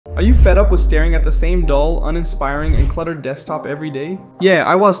Are you fed up with staring at the same dull, uninspiring, and cluttered desktop every day? Yeah,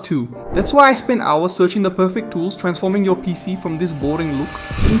 I was too. That's why I spent hours searching the perfect tools, transforming your PC from this boring look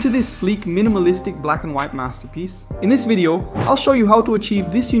into this sleek, minimalistic black and white masterpiece. In this video, I'll show you how to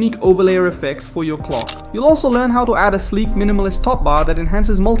achieve this unique overlayer effects for your clock. You'll also learn how to add a sleek, minimalist top bar that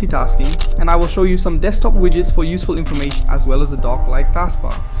enhances multitasking, and I will show you some desktop widgets for useful information as well as a dock-like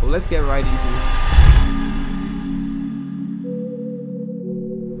taskbar. So let's get right into it.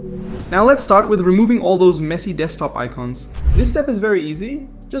 Now let's start with removing all those messy desktop icons. This step is very easy.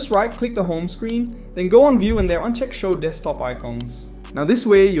 Just right-click the home screen, then go on View and there uncheck Show Desktop Icons. Now this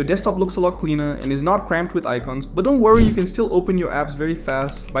way, your desktop looks a lot cleaner and is not cramped with icons, but don't worry, you can still open your apps very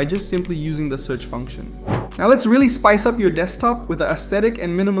fast by just simply using the search function. Now let's really spice up your desktop with an aesthetic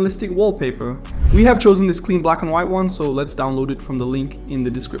and minimalistic wallpaper. We have chosen this clean black and white one, so let's download it from the link in the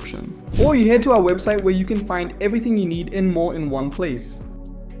description. Or you head to our website where you can find everything you need and more in one place.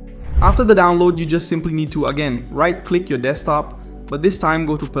 After the download, you just simply need to again right-click your desktop, but this time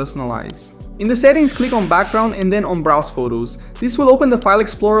go to Personalize. In the settings, click on Background and then on Browse Photos. This will open the File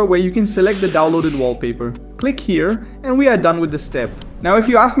Explorer where you can select the downloaded wallpaper. Click here and we are done with this step. Now if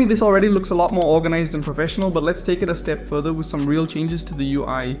you ask me, this already looks a lot more organized and professional, but let's take it a step further with some real changes to the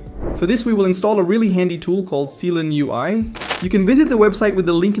UI. For this, we will install a really handy tool called Selen UI. You can visit the website with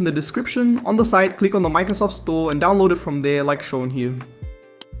the link in the description. On the site, click on the Microsoft Store and download it from there like shown here.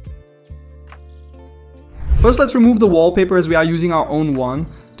 First, let's remove the wallpaper as we are using our own one.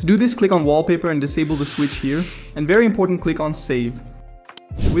 To do this, click on Wallpaper and disable the switch here. And very important, click on Save.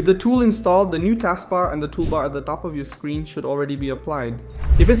 With the tool installed, the new taskbar and the toolbar at the top of your screen should already be applied.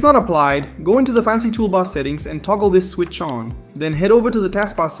 If it's not applied, go into the fancy toolbar settings and toggle this switch on. Then head over to the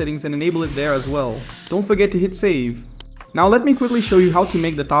taskbar settings and enable it there as well. Don't forget to hit Save. Now let me quickly show you how to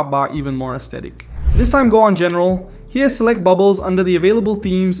make the top bar even more aesthetic. This time go on General. Here select Bubbles under the available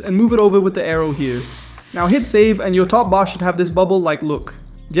themes and move it over with the arrow here. Now hit Save and your top bar should have this bubble-like look.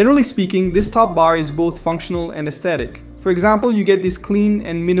 Generally speaking, this top bar is both functional and aesthetic. For example, you get this clean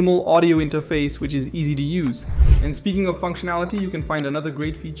and minimal audio interface which is easy to use. And speaking of functionality, you can find another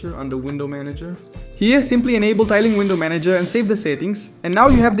great feature under Window Manager. Here, simply enable Tiling Window Manager and save the settings. And now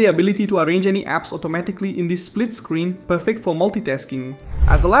you have the ability to arrange any apps automatically in this split screen, perfect for multitasking.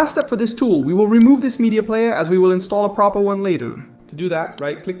 As the last step for this tool, we will remove this media player as we will install a proper one later. To do that,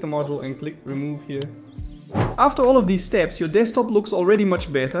 right-click the module and click Remove here. After all of these steps, your desktop looks already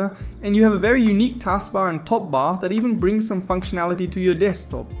much better and you have a very unique taskbar and top bar that even brings some functionality to your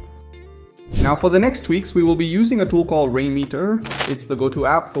desktop. Now for the next tweaks, we will be using a tool called Rainmeter. It's the go-to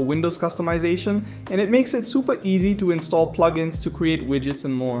app for Windows customization and it makes it super easy to install plugins to create widgets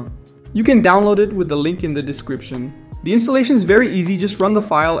and more. You can download it with the link in the description. The installation is very easy, just run the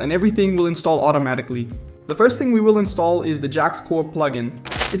file and everything will install automatically. The first thing we will install is the Jax Core plugin.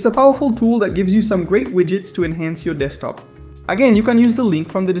 It's a powerful tool that gives you some great widgets to enhance your desktop. Again, you can use the link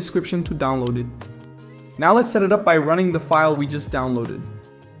from the description to download it. Now let's set it up by running the file we just downloaded.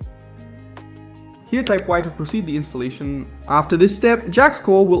 Here type Y to proceed the installation. After this step, Jax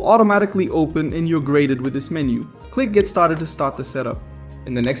Core will automatically open and you're greeted with this menu. Click Get Started to start the setup.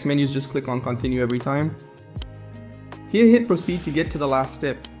 In the next menus, just click on Continue every time. Here hit Proceed to get to the last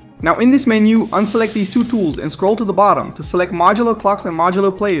step. Now in this menu, unselect these two tools and scroll to the bottom to select modular clocks and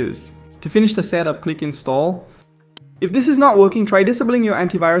modular players. To finish the setup, click Install. If this is not working, try disabling your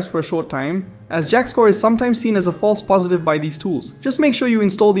antivirus for a short time, as Jax Core is sometimes seen as a false positive by these tools. Just make sure you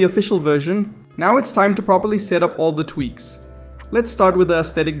install the official version. Now it's time to properly set up all the tweaks. Let's start with the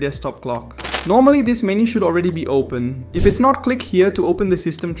aesthetic desktop clock. Normally this menu should already be open. If it's not, click here to open the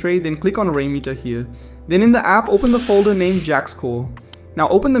system tray, then click on Rainmeter here. Then in the app, open the folder named Jax Core. Now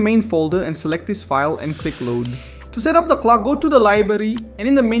open the main folder and select this file and click Load. To set up the clock, go to the library and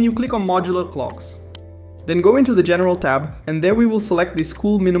in the menu click on Modular Clocks. Then go into the General tab and there we will select this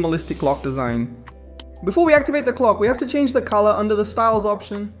cool minimalistic clock design. Before we activate the clock, we have to change the color under the Styles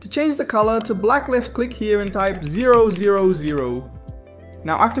option. To change the color to black, left click here and type 000.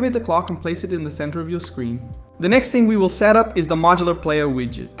 Now activate the clock and place it in the center of your screen. The next thing we will set up is the Modular Player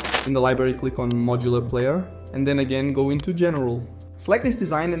widget. In the library, click on Modular Player and then again go into General. Select this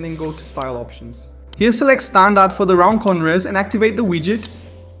design and then go to Style Options. Here select Standard for the round corners and activate the widget.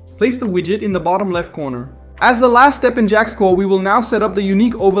 Place the widget in the bottom left corner. As the last step in Jax Core, we will now set up the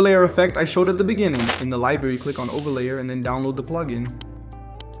unique overlayer effect I showed at the beginning. In the library, click on Overlayer and then download the plugin.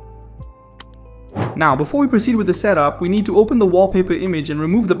 Now, before we proceed with the setup, we need to open the wallpaper image and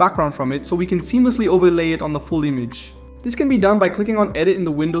remove the background from it so we can seamlessly overlay it on the full image. This can be done by clicking on Edit in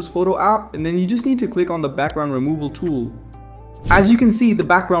the Windows Photo app and then you just need to click on the background removal tool. As you can see, the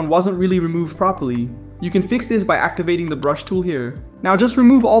background wasn't really removed properly. You can fix this by activating the brush tool here. Now just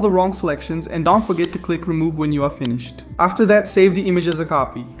remove all the wrong selections and don't forget to click remove when you are finished. After that, save the image as a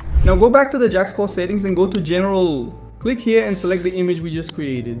copy. Now go back to the Jax Core settings and go to General. Click here and select the image we just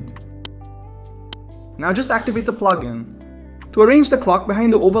created. Now just activate the plugin. To arrange the clock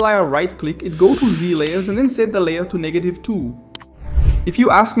behind the overlayer, right click it, go to Z layers and then set the layer to -2. If you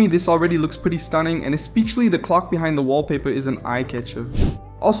ask me, this already looks pretty stunning, and especially the clock behind the wallpaper is an eye catcher.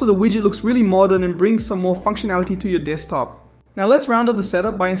 Also, the widget looks really modern and brings some more functionality to your desktop. Now let's round up the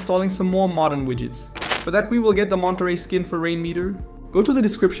setup by installing some more modern widgets. For that we will get the Montery skin for Rainmeter. Go to the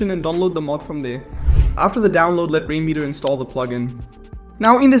description and download the mod from there. After the download, let Rainmeter install the plugin.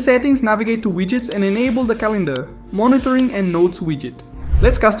 Now in the settings, navigate to widgets and enable the calendar, monitoring and notes widget.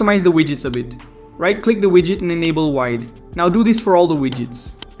 Let's customize the widgets a bit. Right click the widget and enable wide. Now do this for all the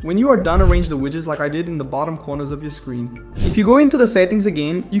widgets. When you are done, arrange the widgets like I did in the bottom corners of your screen. If you go into the settings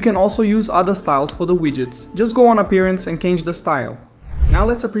again, you can also use other styles for the widgets. Just go on appearance and change the style. Now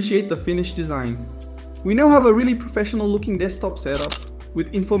let's appreciate the finished design. We now have a really professional looking desktop setup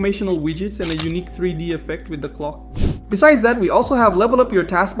with informational widgets and a unique 3D effect with the clock. Besides that, we also have leveled up your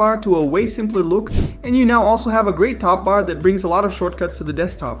taskbar to a way simpler look, and you now also have a great top bar that brings a lot of shortcuts to the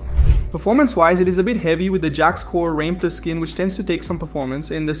desktop. Performance wise, it is a bit heavy with the Jax Core Rainmeter skin, which tends to take some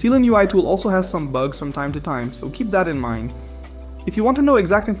performance, and the Selen UI tool also has some bugs from time to time, so keep that in mind. If you want to know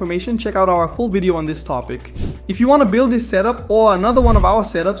exact information, check out our full video on this topic. If you want to build this setup or another one of our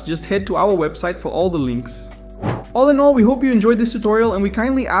setups, just head to our website for all the links. All in all, we hope you enjoyed this tutorial and we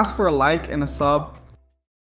kindly ask for a like and a sub.